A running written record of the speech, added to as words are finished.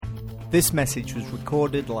This message was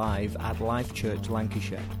recorded live at Life Church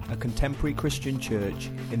Lancashire, a contemporary Christian church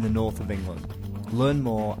in the north of England. Learn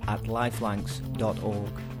more at lifelancs.org.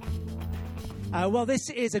 Well, this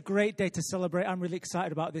is a great day to celebrate. I'm really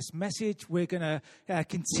excited about this message. We're going to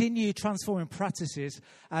continue transforming practices,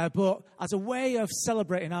 but as a way of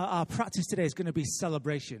celebrating, our practice today is going to be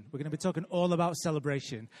celebration. We're going to be talking all about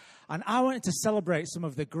celebration. And I wanted to celebrate some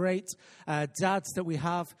of the great dads that we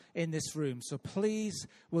have in this room. So please,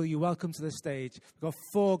 will you welcome to the stage. We've got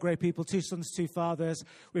 4 great people, 2 sons, 2 fathers.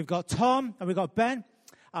 We've got Tom, and we've got Ben,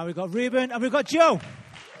 and we've got Reuben, and we've got Joe.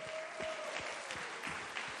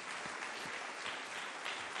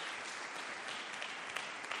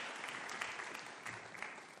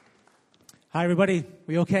 Hi, everybody.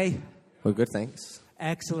 We okay? We're good, thanks.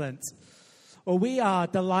 Excellent. Well, we are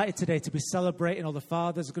delighted today to be celebrating all the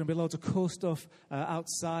fathers. There's going to be loads of cool stuff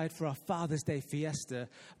outside for our Father's Day fiesta.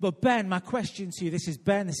 But Ben, my question to you, this is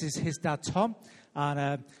Ben, this is his dad, Tom,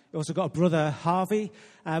 and you also got a brother, Harvey.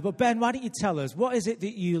 But Ben, why don't you tell us, what is it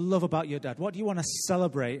that you love about your dad? What do you want to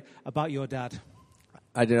celebrate about your dad?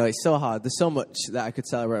 I don't know, it's so hard. There's so much that I could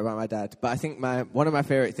celebrate about my dad. But I think one of my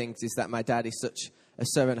favourite things is that my dad is such a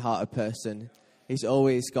servant-hearted person. He's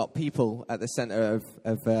always got people at the centre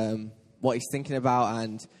of what he's thinking about,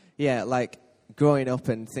 and like growing up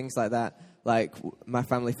and things like that, like my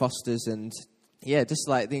family fosters, and just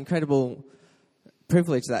like the incredible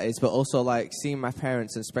privilege that is, but also like seeing my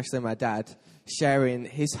parents, and especially my dad, sharing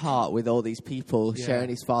his heart with all these people, sharing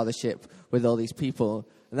his fathership with all these people,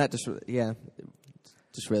 and that just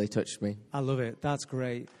really touched me. I love it. That's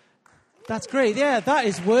great. That's great. Yeah, that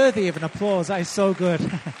is worthy of an applause. That is so good.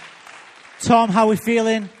 Tom, how are we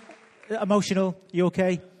feeling? Emotional? You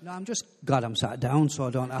okay? No, I'm just glad I'm sat down so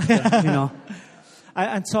I don't have to,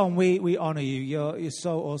 And Tom, we honour you. You're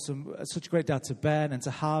so awesome. Such a great dad to Ben and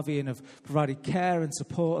to Harvey, and have provided care and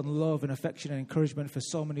support and love and affection and encouragement for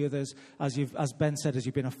so many others. As Ben said, as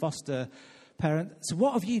you've been a foster parent. So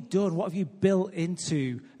what have you done? What have you built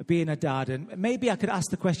into being a dad? And maybe I could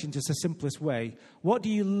ask the question just the simplest way. What do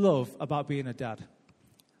you love about being a dad?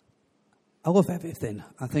 I love everything.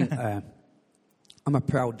 I think I'm a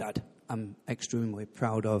proud dad. I'm extremely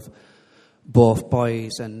proud of both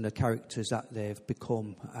boys and the characters that they've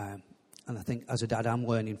become. And I think as a dad, I'm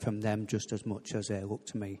learning from them just as much as they look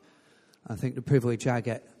to me. I think the privilege I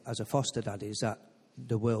get as a foster dad is that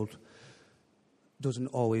the world doesn't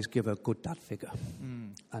always give a good dad figure.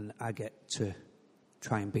 And I get to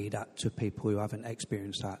try and be that to people who haven't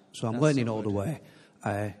experienced that. So I'm learning all the way.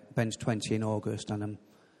 Ben's 20 in August, and I'm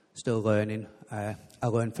still learning. I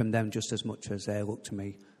learn from them just as much as they look to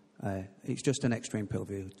me. It's just an extreme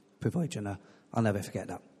privilege, and I'll never forget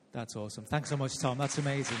that. That's awesome. Thanks so much, Tom. That's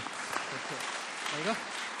amazing. There you go.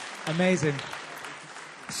 Amazing.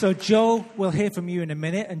 So, Joe, we'll hear from you in a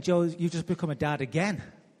minute. And, Joe, you've just become a dad again.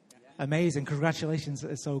 Amazing. Congratulations.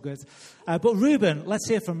 It's so good. But Reuben, let's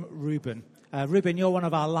hear from Reuben. Reuben, you're one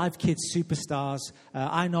of our Life Kids superstars.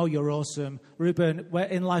 I know you're awesome. Reuben, we're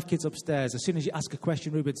in Life Kids upstairs. As soon as you ask a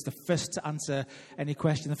question, Reuben's the first to answer any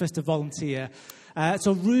question, the first to volunteer.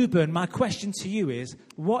 So, Reuben, my question to you is,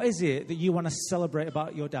 what is it that you want to celebrate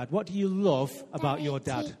about your dad? What do you love about your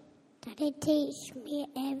dad? Daddy teaches me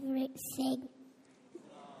everything.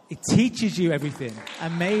 It teaches you everything.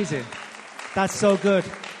 Amazing. That's so good.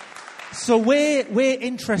 So we're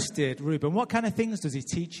interested, Reuben. What kind of things does he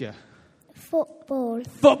teach you? Football.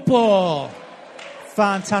 Football.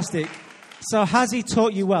 Fantastic. So has he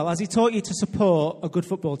taught you well? Has he taught you to support a good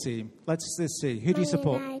football team? Let's see. Who do you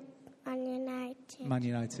support? Man United. Man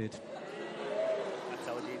United. I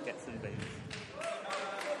told you he'd get some booze.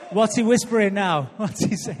 What's he whispering now? What's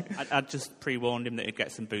he saying? I just pre-warned him that he'd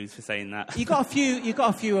get some booze for saying that. You got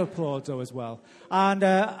a few applause though as well. And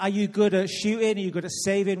are you good at shooting? Are you good at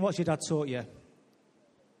saving? What's your dad taught you?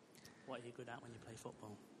 What are you good at when you play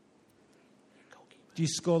football? Do you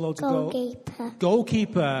score loads of goals? Goalkeeper.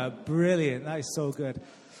 Goalkeeper. Brilliant. That is so good.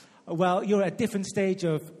 Well, you're at a different stage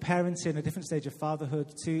of parenting, a different stage of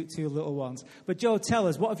fatherhood, two little ones. But Joe, tell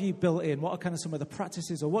us, what have you built in? What are kind of some of the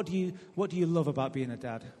practices, or what do you love about being a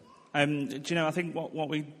dad? Do you know, I think what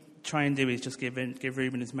we try and do is just give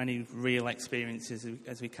Reuben as many real experiences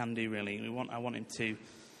as we can do, really. I want him to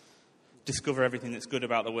discover everything that's good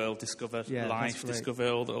about the world, discover life, discover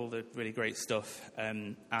all the really great stuff.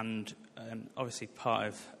 And obviously part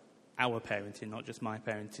of our parenting, not just my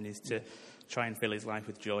parenting, is to try and fill his life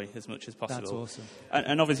with joy as much as possible. That's awesome.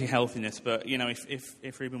 And obviously healthiness, but, you know,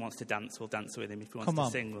 if Reuben wants to dance, we'll dance with him. If he wants to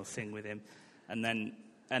sing, we'll sing with him. And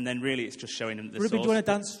then really it's just showing him the Reuben, source. do you want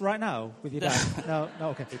to dance right now with your dad? No,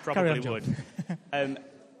 okay. He probably would.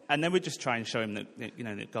 And then we just try and show him that, you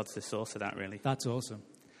know, that God's the source of that, really. That's awesome.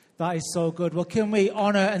 That is so good. Well, can we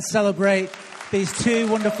honor and celebrate these two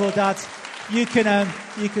wonderful dads? You can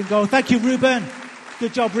go. Thank you, Ruben.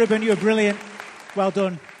 Good job, Ruben. You were brilliant. Well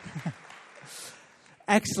done.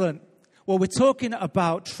 Excellent. Well, we're talking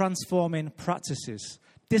about transforming practices,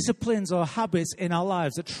 disciplines or habits in our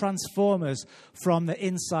lives that transform us from the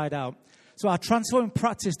inside out. So our transforming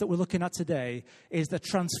practice that we're looking at today is the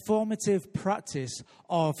transformative practice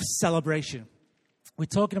of celebration. We're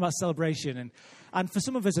talking about celebration, and for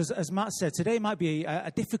some of us, as Matt said, today might be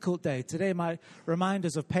a difficult day. Today might remind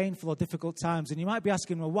us of painful or difficult times, and you might be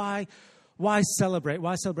asking, well, why celebrate?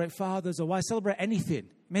 Why celebrate fathers, or why celebrate anything?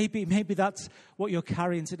 Maybe that's what you're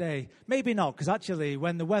carrying today. Maybe not, because actually,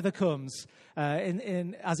 when the weather comes,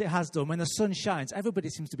 as it has done, when the sun shines, everybody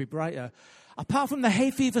seems to be brighter. Apart from the hay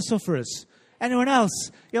fever sufferers. Anyone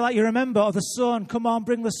else? You remember, the sun, come on,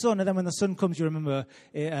 bring the sun. And then when the sun comes, you remember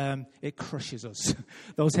it crushes us,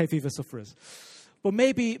 those hay fever sufferers. But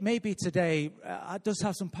maybe today it does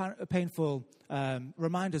have some painful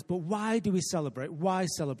reminders. But why do we celebrate? Why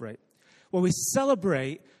celebrate? Well, we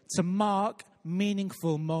celebrate to mark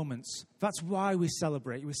meaningful moments. That's why we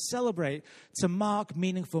celebrate. We celebrate to mark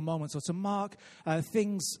meaningful moments, or to mark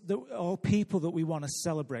things or people that we want to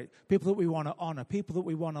celebrate, people that we want to honor, people that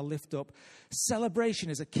we want to lift up.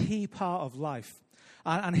 Celebration is a key part of life.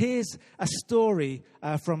 And here's a story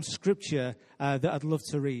from Scripture that I'd love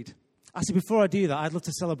to read. Actually, before I do that, I'd love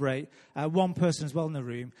to celebrate one person as well in the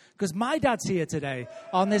room, because my dad's here today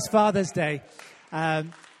on this Father's Day.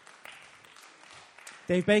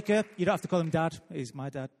 Dave Baker, you don't have to call him Dad. He's my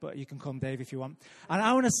dad, but you can call him Dave if you want. And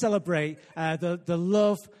I want to celebrate the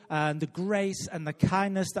love and the grace and the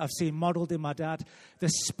kindness that I've seen modeled in my dad, the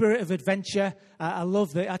spirit of adventure. I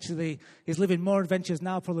love that actually he's living more adventures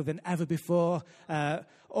now probably than ever before,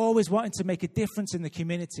 always wanting to make a difference in the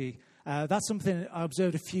community. That's something I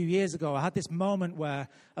observed a few years ago. I had this moment where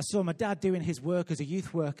I saw my dad doing his work as a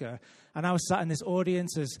youth worker, and I was sat in this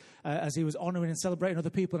audience as he was honoring and celebrating other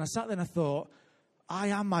people, and I sat there and I thought, I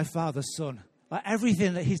am my Father's son. Like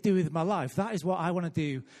everything that he's doing with my life, that is what I want to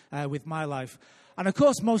do with my life. And of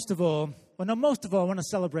course, most of all, I want to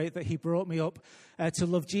celebrate that he brought me up to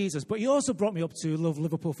love Jesus. But he also brought me up to love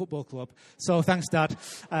Liverpool Football Club. So thanks, Dad,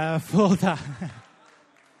 for that.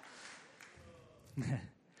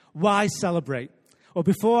 Why celebrate? Well,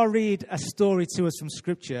 before I read a story to us from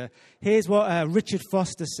Scripture, here's what Richard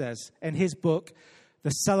Foster says in his book,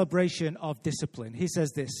 The Celebration of Discipline. He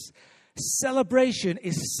says this: celebration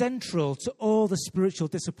is central to all the spiritual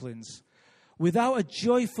disciplines. Without a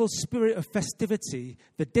joyful spirit of festivity,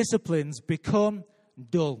 the disciplines become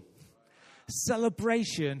dull.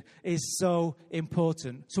 Celebration is so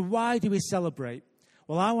important. So why do we celebrate?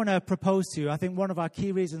 Well, I want to propose to you, I think one of our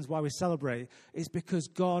key reasons why we celebrate is because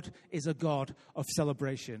God is a God of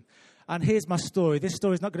celebration. And here's my story. This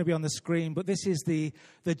story is not going to be on the screen, but this is the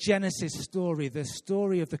Genesis story, the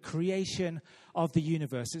story of the creation of the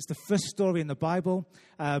universe. It's the first story in the Bible,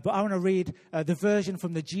 but I want to read the version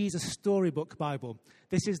from the Jesus Storybook Bible.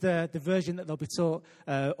 This is the version that they'll be taught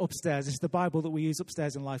upstairs. This is the Bible that we use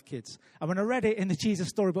upstairs in Life Kids. And when I read it in the Jesus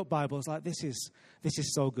Storybook Bible, I was like, this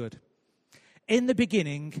is so good. In the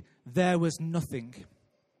beginning, there was nothing.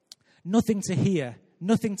 Nothing to hear,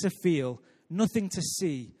 nothing to feel, nothing to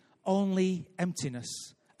see. Only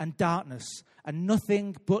emptiness and darkness and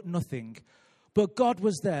nothing but nothing. But God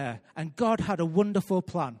was there, and God had a wonderful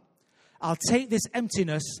plan. I'll take this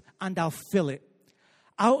emptiness and I'll fill it.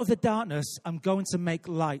 Out of the darkness, I'm going to make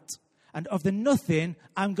light. And of the nothing,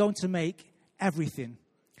 I'm going to make everything.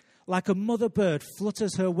 Like a mother bird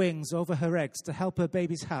flutters her wings over her eggs to help her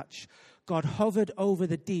babies hatch, God hovered over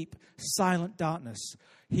the deep, silent darkness.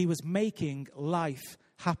 He was making life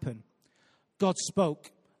happen. God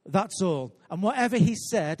spoke. That's all. And whatever he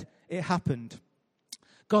said, it happened.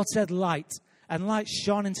 God said light, and light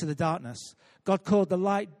shone into the darkness. God called the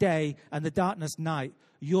light day and the darkness night.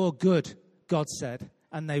 You're good, God said,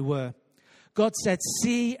 and they were. God said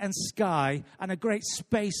sea and sky, and a great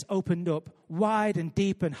space opened up, wide and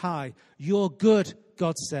deep and high. You're good,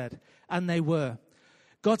 God said, and they were.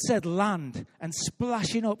 God said land, and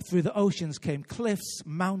splashing up through the oceans came cliffs,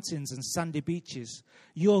 mountains, and sandy beaches.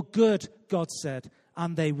 You're good, God said,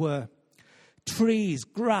 and they were. Trees,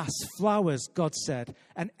 grass, flowers, God said,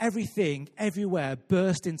 and everything, everywhere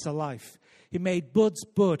burst into life. He made buds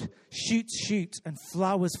bud, shoots shoot, and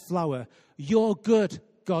flowers flower. You're good,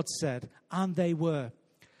 God said, and they were.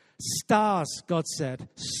 Stars, God said,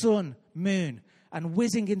 sun, moon, and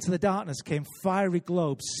whizzing into the darkness came fiery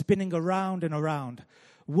globes spinning around and around,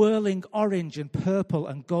 whirling orange and purple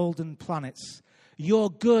and golden planets. You're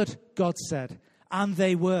good, God said, and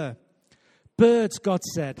they were. Birds, God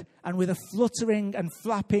said, and with a fluttering and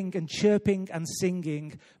flapping and chirping and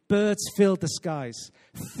singing, birds filled the skies.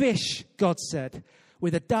 Fish, God said,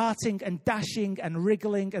 with a darting and dashing and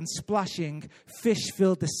wriggling and splashing, fish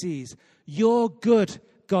filled the seas. You're good,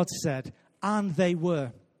 God said, and they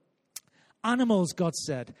were. Animals, God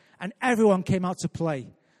said, and everyone came out to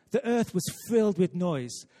play. The earth was filled with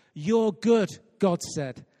noise. You're good, God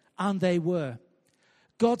said, and they were.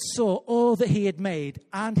 God saw all that he had made,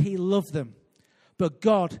 and he loved them. But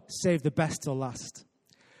God saved the best till last.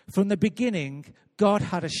 From the beginning, God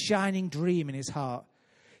had a shining dream in his heart.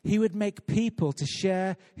 He would make people to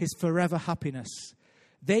share his forever happiness.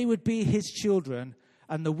 They would be his children,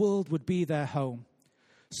 and the world would be their home.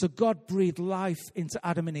 So God breathed life into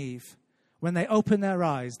Adam and Eve. When they opened their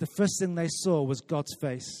eyes, the first thing they saw was God's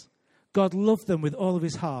face. God loved them with all of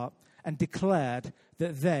his heart and declared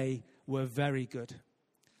that they were very good.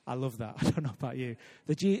 I love that. I don't know about you.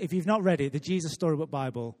 If you've not read it, the Jesus Storybook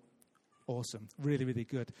Bible, awesome. Really, really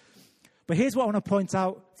good. But here's what I want to point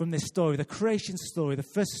out from this story, the creation story, the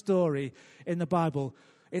first story in the Bible.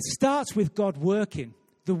 It starts with God working,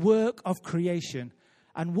 the work of creation.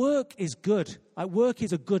 And work is good. Work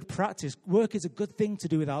is a good practice. Work is a good thing to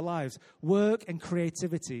do with our lives. Work and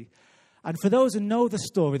creativity. And for those who know the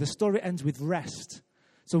story ends with rest.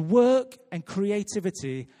 So work and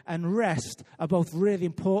creativity and rest are both really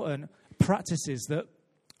important practices that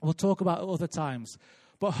we'll talk about at other times.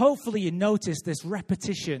 But hopefully you notice this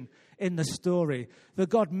repetition in the story, that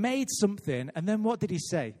God made something, and then what did he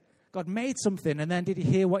say? God made something, and then did he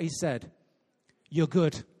hear what he said? You're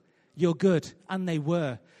good. You're good. And they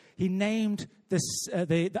were. He named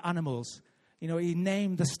the animals. You know, he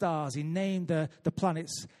named the stars. He named the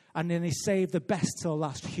planets. And then he saved the best till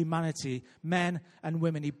last, humanity, men and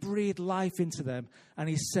women. He breathed life into them. And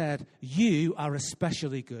he said, you are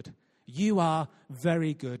especially good. You are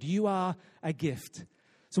very good. You are a gift.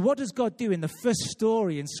 So what does God do in the first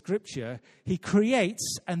story in Scripture? He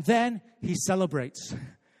creates and then he celebrates.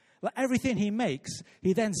 Like everything he makes,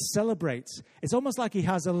 he then celebrates. It's almost like he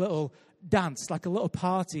has a little dance, like a little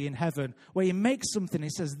party in heaven, where he makes something, he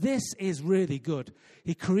says, this is really good.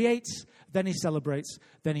 He creates, then he celebrates,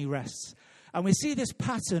 then he rests. And we see this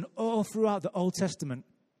pattern all throughout the Old Testament.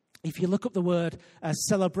 If you look up the word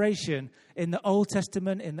celebration in the Old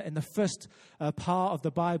Testament, in the first part of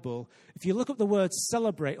the Bible, if you look up the word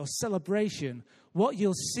celebrate or celebration, what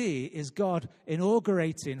you'll see is God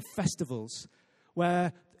inaugurating festivals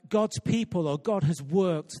where God's people or God has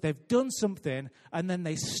worked, they've done something, and then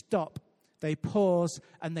they stop, they pause,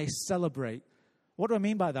 and they celebrate. What do I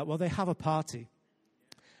mean by that? Well, they have a party.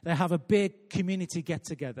 They have a big community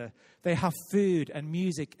get-together. They have food and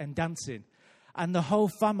music and dancing. And the whole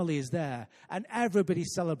family is there, and everybody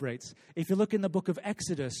celebrates. If you look in the book of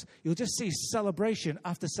Exodus, you'll just see celebration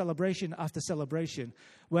after celebration after celebration,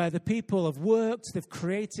 where the people have worked, they've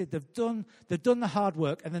created, they've done the hard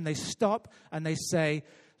work, and then they stop and they say,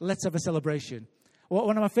 let's have a celebration. Well,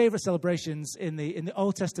 one of my favorite celebrations in the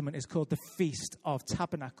Old Testament is called the Feast of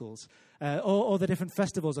Tabernacles. All the different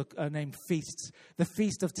festivals are named feasts. The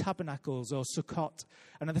Feast of Tabernacles or Sukkot.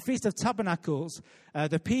 And at the Feast of Tabernacles,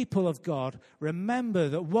 the people of God remember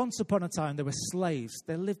that once upon a time they were slaves.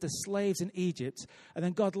 They lived as slaves in Egypt. And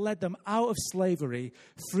then God led them out of slavery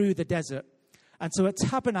through the desert. And so at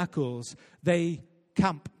Tabernacles, they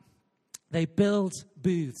camp. They build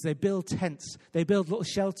booths, they build tents, they build little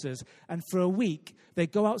shelters, and for a week they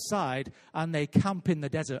go outside and they camp in the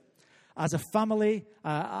desert. As a family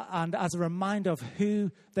and as a reminder of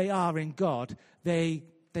who they are in God, they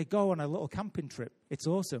go on a little camping trip. It's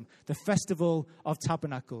awesome. The Festival of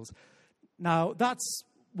Tabernacles. Now, that's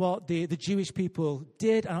what the Jewish people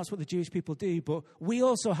did, and that's what the Jewish people do, but we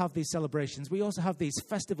also have these celebrations. We also have these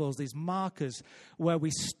festivals, these markers, where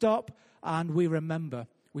we stop and we remember.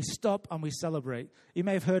 We stop and we celebrate. You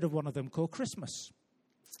may have heard of one of them called Christmas.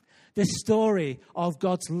 This story of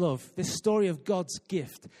God's love, this story of God's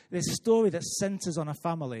gift, this story that centers on a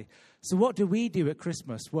family. So what do we do at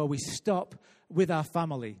Christmas? Well, we stop with our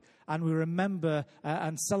family and we remember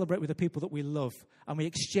and celebrate with the people that we love, and we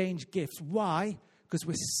exchange gifts. Why? Because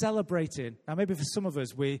we're celebrating. Now, maybe for some of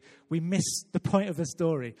us, we miss the point of the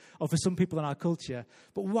story, or for some people in our culture.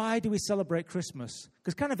 But why do we celebrate Christmas?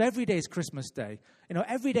 Because kind of every day is Christmas Day. You know,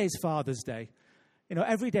 every day is Father's Day. You know,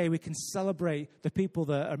 every day we can celebrate the people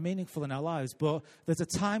that are meaningful in our lives. But there's a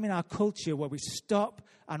time in our culture where we stop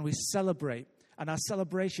and we celebrate. And our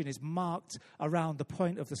celebration is marked around the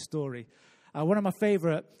point of the story. One of my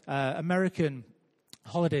favorite American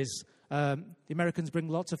holidays. The Americans bring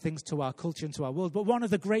lots of things to our culture and to our world, but one of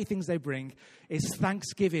the great things they bring is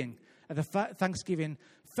Thanksgiving. the Thanksgiving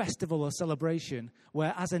festival or celebration,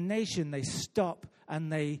 where as a nation they stop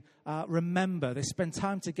and they remember. They spend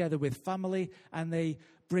time together with family and they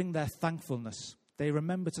bring their thankfulness. They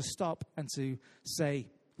remember to stop and to say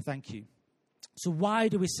thank you. So why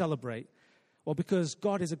do we celebrate? Well, because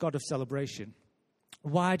God is a God of celebration.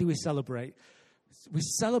 Why do we celebrate? We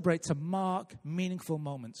celebrate to mark meaningful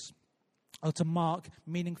moments or to mark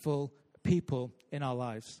meaningful people in our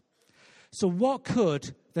lives. So what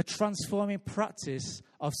could the transforming practice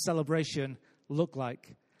of celebration look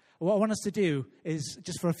like? What I want us to do is,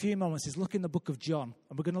 just for a few moments, is look in the book of John.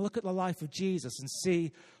 And we're going to look at the life of Jesus and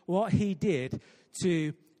see what he did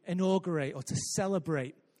to inaugurate or to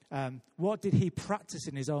celebrate. What did he practice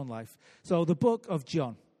in his own life? So the book of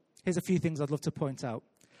John. Here's a few things I'd love to point out.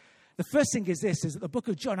 The first thing is this, is that the book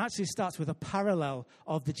of John actually starts with a parallel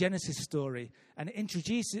of the Genesis story. And it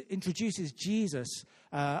introduces Jesus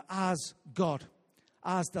as God,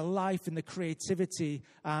 as the life and the creativity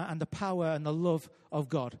and the power and the love of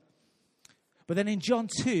God. But then in John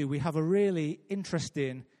 2, we have a really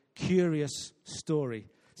interesting, curious story.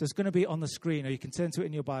 So it's going to be on the screen, or you can turn to it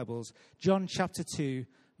in your Bibles. John chapter 2,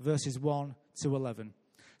 verses 1 to 11.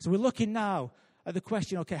 So we're looking now at the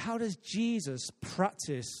question, okay, how does Jesus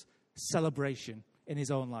practice celebration in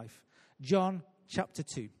his own life? John chapter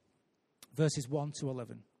 2, verses 1 to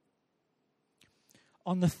 11.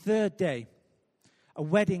 On the third day, a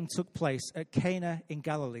wedding took place at Cana in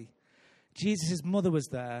Galilee. Jesus' mother was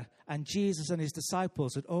there, and Jesus and his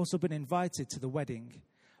disciples had also been invited to the wedding.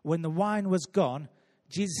 When the wine was gone,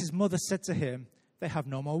 Jesus' mother said to him, "They have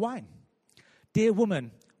no more wine." "Dear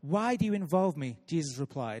woman, why do you involve me?" Jesus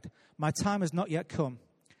replied. "My time has not yet come."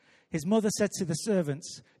 His mother said to the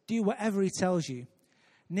servants, "Do whatever he tells you."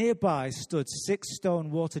 Nearby stood 6 stone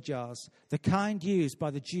water jars, the kind used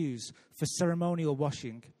by the Jews for ceremonial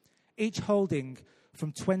washing, each holding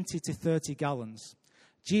from 20 to 30 gallons.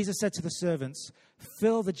 Jesus said to the servants,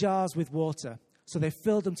 "Fill the jars with water." So they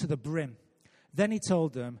filled them to the brim. Then he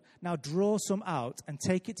told them, "Now draw some out and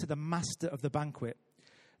take it to the master of the banquet."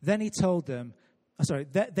 Then he told them,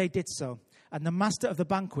 they did so. And the master of the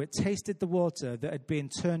banquet tasted the water that had been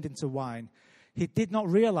turned into wine. He did not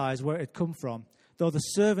realize where it had come from, though the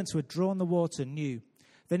servants who had drawn the water knew.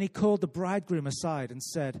 Then he called the bridegroom aside and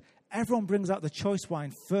said, "Everyone brings out the choice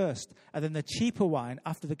wine first, and then the cheaper wine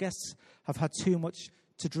after the guests have had too much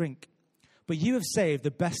to drink. But you have saved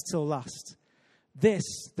the best till last." This,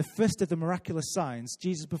 the first of the miraculous signs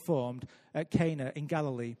Jesus performed at Cana in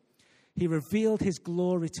Galilee. He revealed his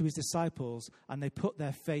glory to his disciples, and they put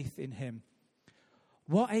their faith in him.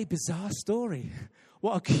 What a bizarre story.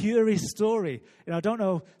 What a curious story. I don't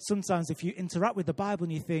know, sometimes if you interact with the Bible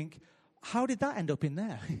and you think, how did that end up in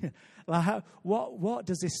there? What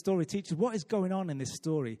does this story teach us? What is going on in this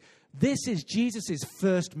story? This is Jesus'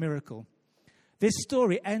 first miracle. This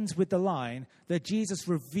story ends with the line that Jesus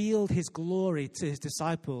revealed his glory to his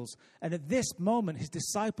disciples. And at this moment, his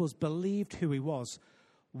disciples believed who he was.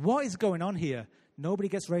 What is going on here? Nobody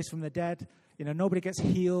gets raised from the dead. Nobody gets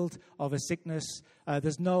healed of a sickness.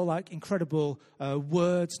 There's no incredible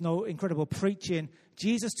words, no incredible preaching.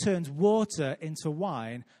 Jesus turns water into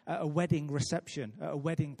wine at a wedding reception, at a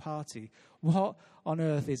wedding party. What on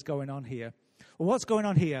earth is going on here? Well, what's going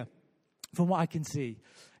on here, from what I can see,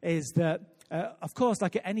 is that of course,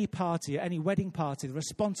 like at any party, at any wedding party, the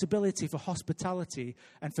responsibility for hospitality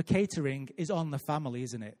and for catering is on the family,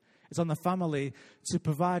 isn't it? It's on the family to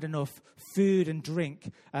provide enough food and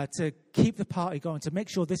drink to keep the party going, to make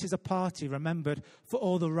sure this is a party remembered for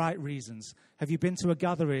all the right reasons. Have you been to a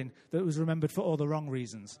gathering that was remembered for all the wrong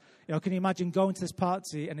reasons? Can you imagine going to this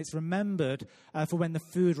party and it's remembered for when the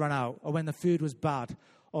food ran out or when the food was bad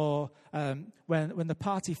or when the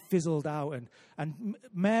party fizzled out? And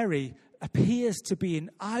Mary appears to be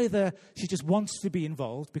in either she just wants to be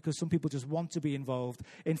involved, because some people just want to be involved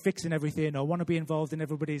in fixing everything or want to be involved in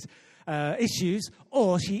everybody's issues,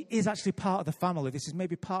 or she is actually part of the family. This is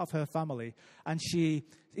maybe part of her family, and she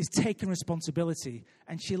is taking responsibility,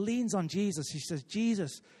 and she leans on Jesus. She says,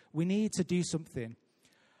 "Jesus, we need to do something."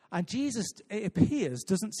 And Jesus, it appears,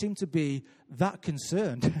 doesn't seem to be that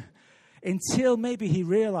concerned until maybe he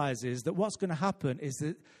realizes that what's going to happen is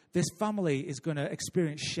that this family is going to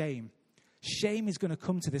experience shame. Shame is going to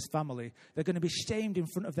come to this family. They're going to be shamed in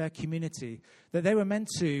front of their community, that they were meant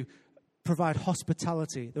to provide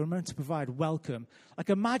hospitality. They were meant to provide welcome.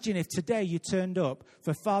 Imagine if today you turned up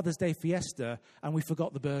for Father's Day fiesta and we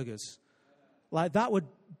forgot the burgers. That would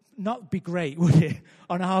not be great, would it,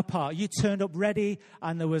 on our part? You turned up ready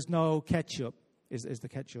and there was no ketchup. Is the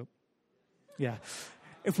ketchup? Yeah.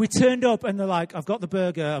 If we turned up and they're like, I've got the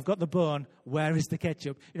burger, I've got the bun, where is the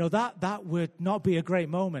ketchup? That would not be a great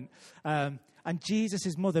moment. And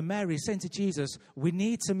Jesus' mother, Mary, is saying to Jesus, we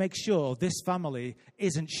need to make sure this family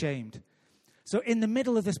isn't shamed. So in the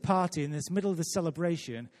middle of this party, in this middle of the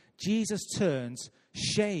celebration, Jesus turns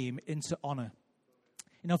shame into honor.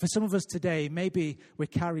 For some of us today, maybe we're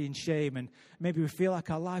carrying shame and maybe we feel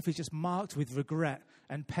like our life is just marked with regret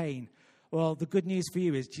and pain. Well, the good news for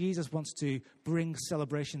you is Jesus wants to bring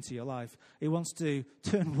celebration to your life. He wants to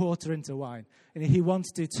turn water into wine. And he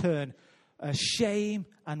wants to turn shame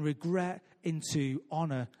and regret into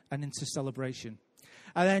honor and into celebration.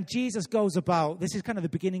 And then Jesus goes about, this is kind of the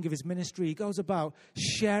beginning of his ministry, he goes about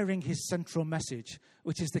sharing his central message,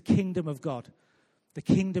 which is the kingdom of God, the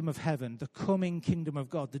kingdom of heaven, the coming kingdom of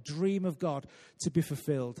God, the dream of God to be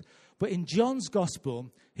fulfilled. But in John's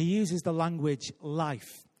gospel, he uses the language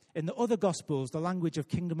life. In the other Gospels, the language of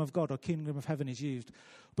kingdom of God or kingdom of heaven is used.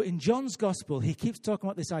 But in John's Gospel, he keeps talking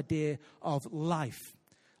about this idea of life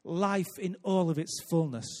in all of its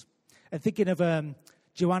fullness. And thinking of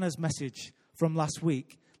Joanna's message from last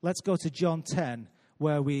week, let's go to John 10,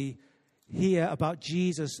 where we hear about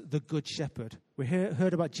Jesus, the Good Shepherd. We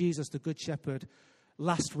heard about Jesus, the Good Shepherd,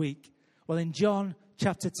 last week. Well, in John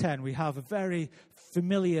chapter 10, we have a very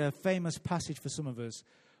familiar, famous passage for some of us,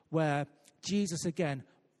 where Jesus again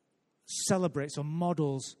celebrates or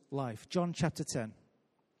models life. John chapter 10.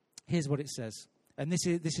 Here's what it says. And this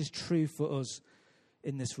is true for us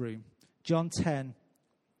in this room. John 10,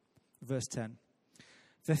 verse 10.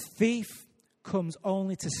 The thief comes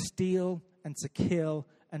only to steal and to kill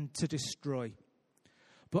and to destroy.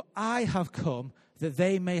 But I have come that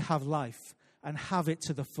they may have life and have it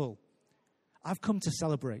to the full. I've come to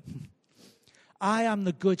celebrate. I am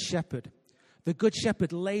the good shepherd. The good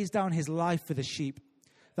shepherd lays down his life for the sheep.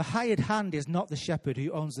 The hired hand is not the shepherd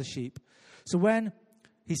who owns the sheep. So when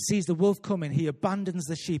he sees the wolf coming, he abandons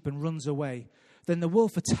the sheep and runs away. Then the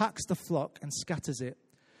wolf attacks the flock and scatters it.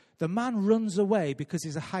 The man runs away because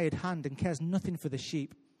he's a hired hand and cares nothing for the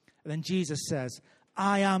sheep. And then Jesus says,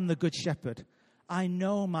 I am the good shepherd. I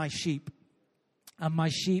know my sheep, and my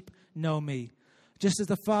sheep know me. Just as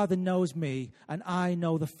the Father knows me, and I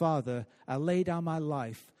know the Father, I lay down my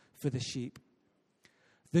life for the sheep.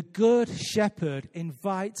 The good shepherd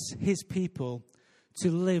invites his people to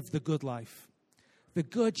live the good life. The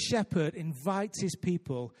good shepherd invites his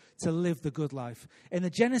people to live the good life. In the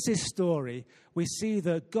Genesis story, we see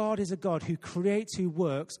that God is a God who creates, who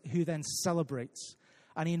works, who then celebrates.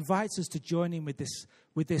 And he invites us to join in with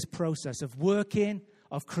this process of working,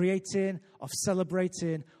 of creating, of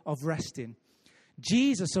celebrating, of resting.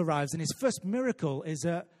 Jesus arrives, and his first miracle is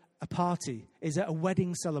at a party, is at a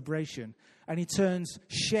wedding celebration. And he turns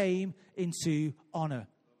shame into honor.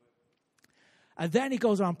 And then he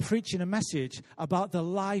goes around preaching a message about the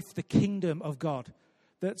life, the kingdom of God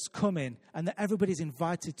that's coming, and that everybody's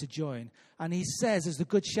invited to join. And he says, as the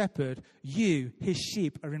good shepherd, you, his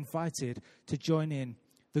sheep, are invited to join in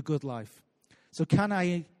the good life. So can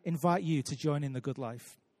I invite you to join in the good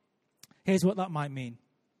life? Here's what that might mean.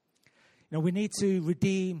 We need to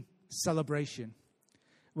redeem celebration.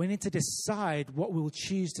 We need to decide what we will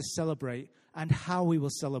choose to celebrate and how we will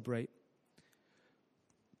celebrate.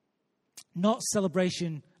 Not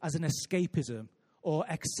celebration as an escapism or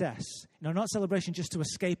excess. Not celebration just to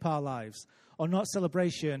escape our lives, or not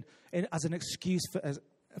celebration as an excuse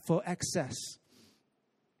for excess.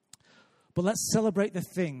 But let's celebrate the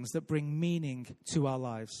things that bring meaning to our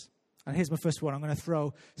lives. And here's my first one. I'm going to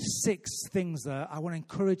throw 6 things that I want to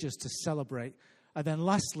encourage us to celebrate. And then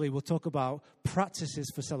lastly, we'll talk about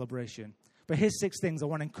practices for celebration. But here's 6 things I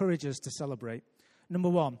want to encourage us to celebrate. Number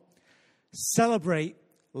 1, celebrate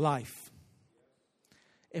life.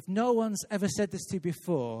 If no one's ever said this to you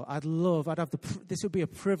before, this would be a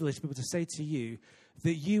privilege to be able to say to you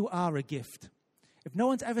that you are a gift. If no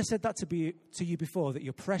one's ever said that to you before, that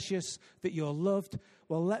you're precious, that you're loved,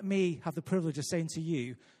 well, let me have the privilege of saying to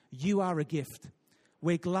you, you are a gift.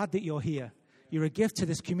 We're glad that you're here. You're a gift to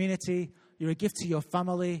this community. You're a gift to your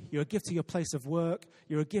family. You're a gift to your place of work.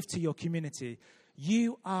 You're a gift to your community.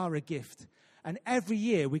 You are a gift. And every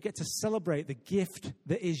year we get to celebrate the gift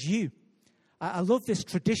that is you. I love this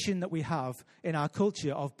tradition that we have in our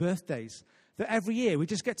culture of birthdays. That every year we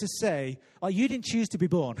just get to say, oh, you didn't choose to be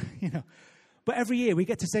born. But every year we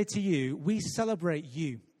get to say to you, we celebrate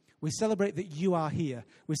you. We celebrate that you are here.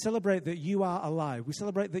 We celebrate that you are alive. We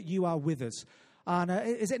celebrate that you are with us. And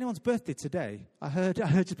is it anyone's birthday today? I heard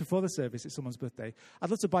just before the service it's someone's birthday.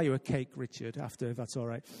 I'd love to buy you a cake, Richard, after, if that's all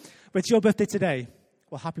right. But it's your birthday today.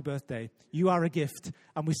 Well, happy birthday. You are a gift,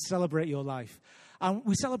 and we celebrate your life. And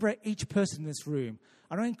we celebrate each person in this room.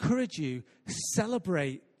 And I encourage you,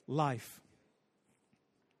 celebrate life.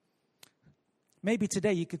 Maybe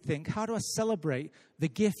today you could think, how do I celebrate the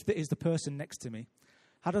gift that is the person next to me?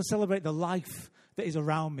 How do I celebrate the life that is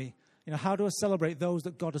around me? How do I celebrate those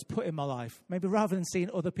that God has put in my life? Maybe rather than seeing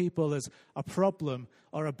other people as a problem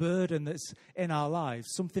or a burden that's in our lives,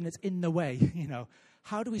 something that's in the way,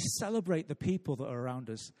 how do we celebrate the people that are around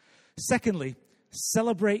us? Secondly,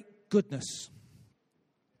 celebrate goodness.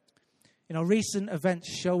 Recent events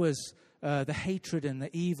show us the hatred and the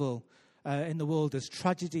evil in the world as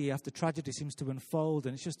tragedy after tragedy seems to unfold.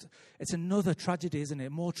 And it's another tragedy, isn't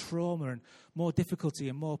it? More trauma and more difficulty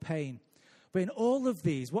and more pain. But in all of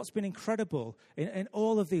these, what's been incredible, in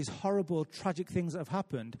all of these horrible, tragic things that have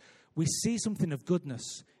happened, we see something of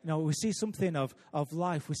goodness. We see something of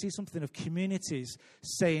life. We see something of communities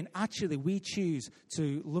saying, actually, we choose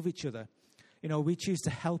to love each other. We choose to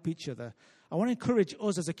help each other. I want to encourage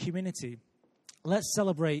us as a community, let's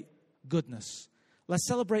celebrate goodness. Let's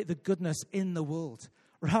celebrate the goodness in the world.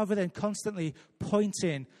 Rather than constantly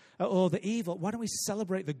pointing at all the evil, why don't we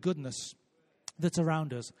celebrate the goodness that's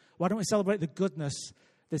around us? Why don't we celebrate the goodness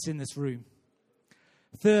that's in this room?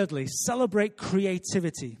 Thirdly, celebrate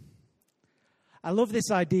creativity. I love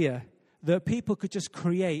this idea that people could just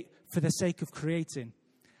create for the sake of creating.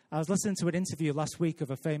 I was listening to an interview last week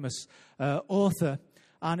of a famous author,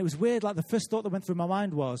 and it was weird. Like, the first thought that went through my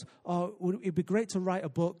mind was, it'd be great to write a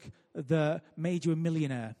book that made you a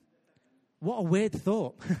millionaire. What a weird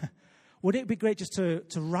thought. Would it be great just to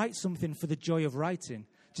write something for the joy of writing?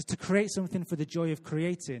 Just to create something for the joy of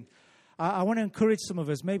creating? I want to encourage some of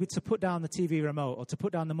us maybe to put down the TV remote or to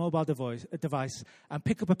put down the mobile device and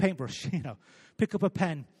pick up a paintbrush, pick up a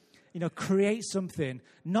pen, create something,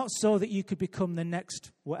 not so that you could become the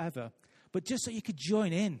next whatever, but just so you could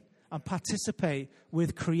join in and participate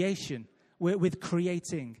with creation, with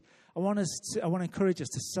creating. I want to encourage us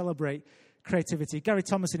to celebrate creativity. Gary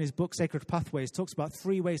Thomas, in his book Sacred Pathways, talks about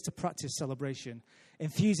 3 ways to practice celebration.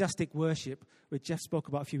 Enthusiastic worship, which Jeff spoke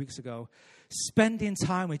about a few weeks ago. Spending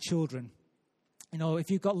time with children. If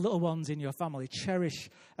you've got little ones in your family, cherish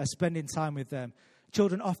spending time with them.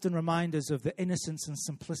 Children often remind us of the innocence and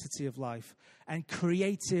simplicity of life. And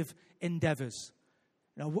creative endeavors.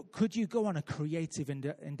 Could you go on a creative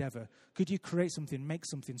endeavor? Could you create something, make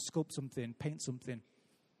something, sculpt something, paint something?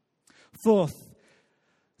 Fourth,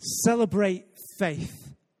 celebrate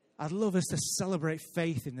faith. I'd love us to celebrate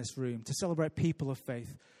faith in this room, to celebrate people of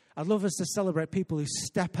faith. I'd love us to celebrate people who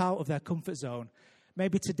step out of their comfort zone.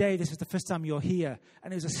 Maybe today this is the first time you're here,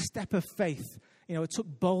 and it was a step of faith. It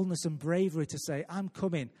took boldness and bravery to say, I'm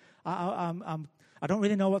coming. I don't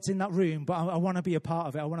really know what's in that room, but I want to be a part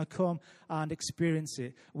of it. I want to come and experience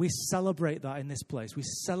it. We celebrate that in this place. We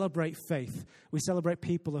celebrate faith. We celebrate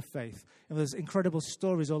people of faith. And there's incredible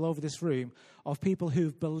stories all over this room of people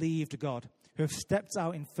who've believed God, who have stepped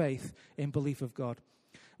out in faith, in belief of God.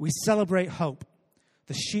 We celebrate hope,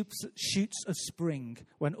 the shoots of spring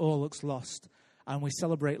when all looks lost. And we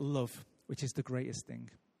celebrate love, which is the greatest thing.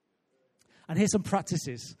 And here's some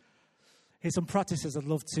practices. Here's some practices I'd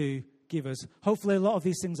love to give us. Hopefully a lot of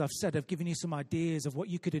these things I've said have given you some ideas of what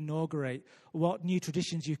you could inaugurate, what new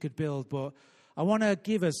traditions you could build, but I want to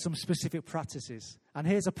give us some specific practices. And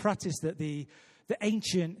here's a practice that the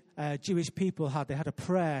ancient Jewish people had. They had a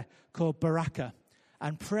prayer called Barakah,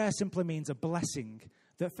 and prayer simply means a blessing,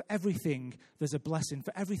 that for everything there's a blessing.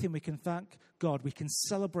 For everything we can thank God, we can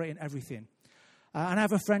celebrate in everything. And I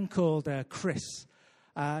have a friend called Chris.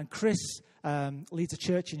 And Chris leads a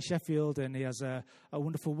church in Sheffield, and he has a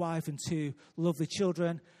wonderful wife and 2 lovely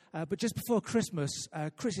children. But just before Christmas,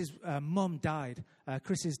 Chris's mum died.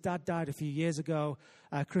 Chris's dad died a few years ago.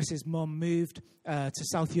 Chris's mum moved to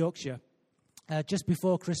South Yorkshire just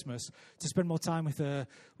before Christmas to spend more time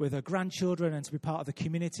with her grandchildren and to be part of the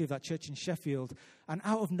community of that church in Sheffield. And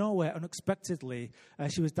out of nowhere, unexpectedly,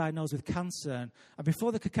 she was diagnosed with cancer. And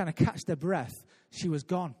before they could kind of catch their breath, she was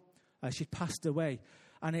gone. She'd passed away.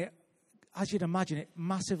 And as you'd imagine, it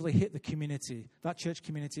massively hit the community, that church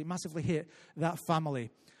community. It massively hit that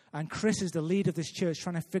family. And Chris is the lead of this church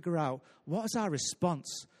trying to figure out, what is our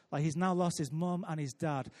response? Like, he's now lost his mum and his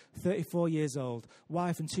dad, 34 years old,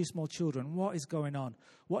 wife and 2 small children. What is going on?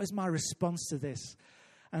 What is my response to this?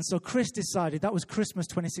 And so Chris decided, that was Christmas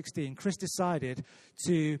 2016, Chris decided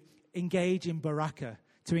to engage in Barakah,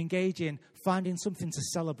 to engage in finding something to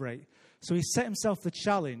celebrate. So he set himself the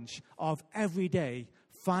challenge of every day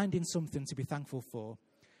finding something to be thankful for.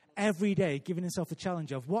 Every day giving himself the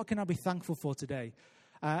challenge of, what can I be thankful for today?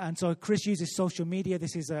 And so Chris uses social media.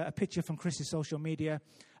 This is a picture from Chris's social media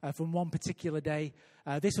from one particular day.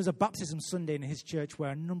 This was a baptism Sunday in his church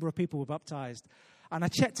where a number of people were baptized. And I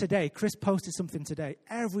checked today, Chris posted something today.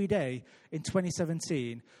 Every day in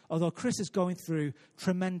 2017, although Chris is going through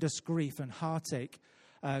tremendous grief and heartache,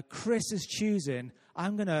 Chris is choosing,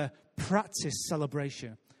 I'm going to practice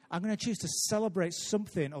celebration. I'm going to choose to celebrate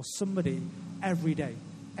something or somebody every day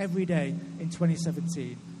in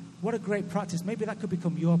 2017. What a great practice. Maybe that could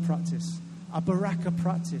become your practice, a Baraka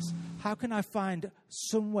practice. How can I find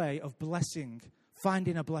some way of blessing,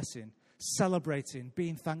 finding a blessing, celebrating,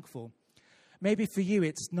 being thankful? Maybe for you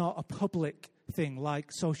it's not a public thing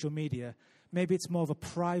like social media. Maybe it's more of a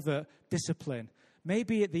private discipline.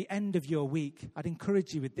 Maybe at the end of your week, I'd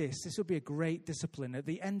encourage you with this. This would be a great discipline. At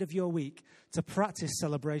the end of your week, to practice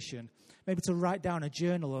celebration. Maybe to write down a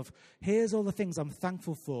journal of, here's all the things I'm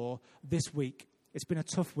thankful for this week. It's been a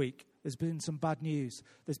tough week. There's been some bad news.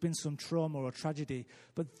 There's been some trauma or tragedy.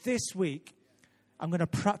 But this week, I'm going to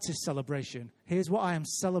practice celebration. Here's what I am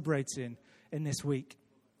celebrating in this week.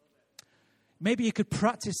 Maybe you could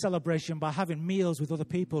practice celebration by having meals with other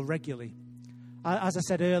people regularly. As I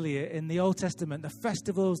said earlier, in the Old Testament, the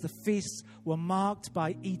festivals, the feasts were marked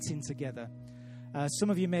by eating together. Some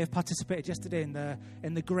of you may have participated yesterday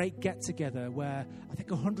in the great get-together where I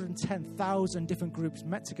think 110,000 different groups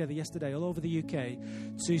met together yesterday all over the UK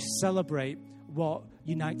to celebrate what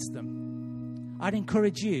unites them. I'd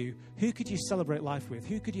encourage you, who could you celebrate life with?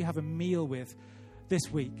 Who could you have a meal with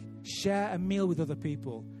this week? Share a meal with other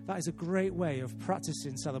people. That is a great way of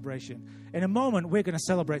practicing celebration. In a moment, we're going to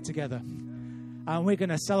celebrate together. And we're going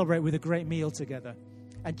to celebrate with a great meal together.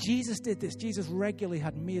 And Jesus did this. Jesus regularly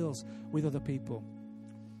had meals with other people.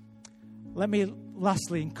 Let me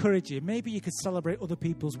lastly encourage you. Maybe you could celebrate other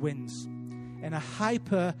people's wins. In a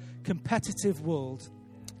hyper-competitive world,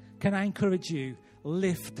 can I encourage you,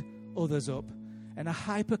 lift others up? In a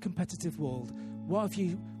hyper-competitive world, what if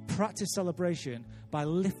you practice celebration by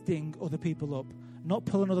lifting other people up? Not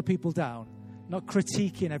pulling other people down, not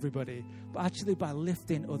critiquing everybody, but actually by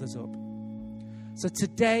lifting others up. So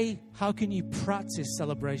today, how can you practice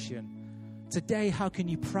celebration? Today, how can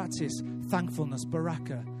you practice thankfulness,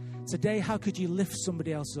 baraka? Today, how could you lift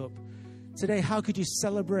somebody else up? Today, how could you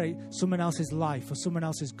celebrate someone else's life or someone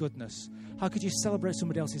else's goodness? How could you celebrate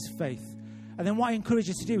somebody else's faith? And then what I encourage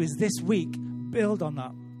you to do is this week, build on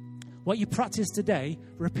that. What you practice today,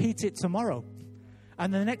 repeat it tomorrow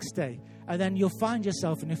and the next day. And then you'll find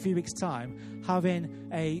yourself in a few weeks' time having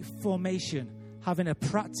a formation, having a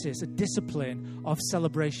practice, a discipline of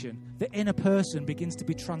celebration. The inner person begins to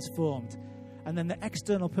be transformed. And then the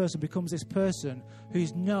external person becomes this person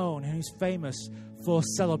who's known, who's famous for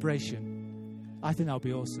celebration. I think that would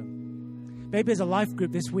be awesome. Maybe as a life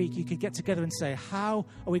group this week, you could get together and say, how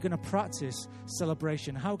are we going to practice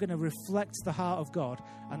celebration? How are we going to reflect the heart of God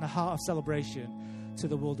and the heart of celebration to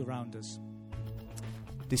the world around us?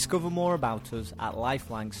 Discover more about us at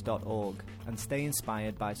lifelanks.org and stay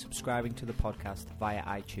inspired by subscribing to the podcast via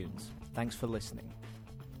iTunes. Thanks for listening.